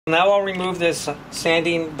Now I'll remove this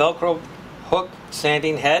sanding Velcro hook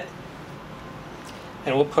sanding head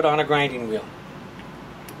and we'll put on a grinding wheel.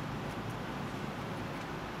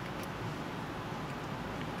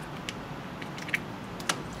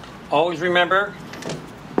 Always remember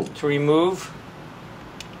to remove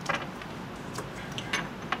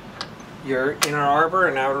your inner arbor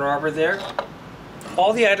and outer arbor there.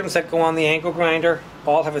 All the items that go on the angle grinder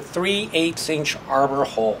all have a 3/8 inch arbor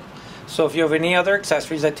hole. So if you have any other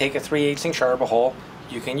accessories that take a 3/8 inch arbor hole,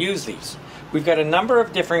 you can use these. We've got a number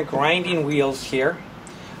of different grinding wheels here.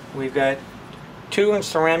 We've got 2 in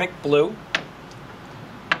ceramic blue.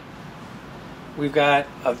 We've got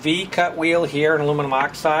a V-cut wheel here in aluminum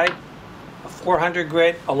oxide, a 400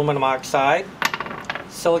 grit aluminum oxide,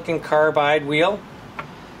 silicon carbide wheel,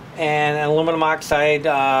 and an aluminum oxide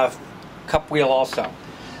cup wheel also.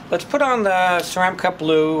 Let's put on the ceramic cut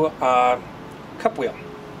blue cup wheel.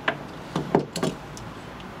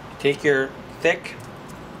 Take your thick,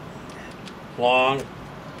 long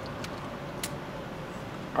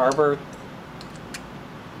arbor,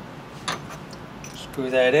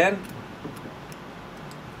 screw that in.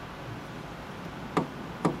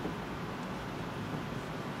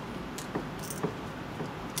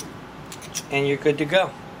 And you're good to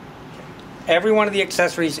go. Every one of the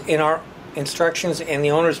accessories in our instructions and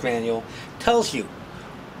the owner's manual tells you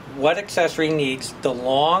what accessory needs the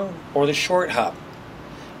long or the short hub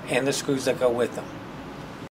and the screws that go with them.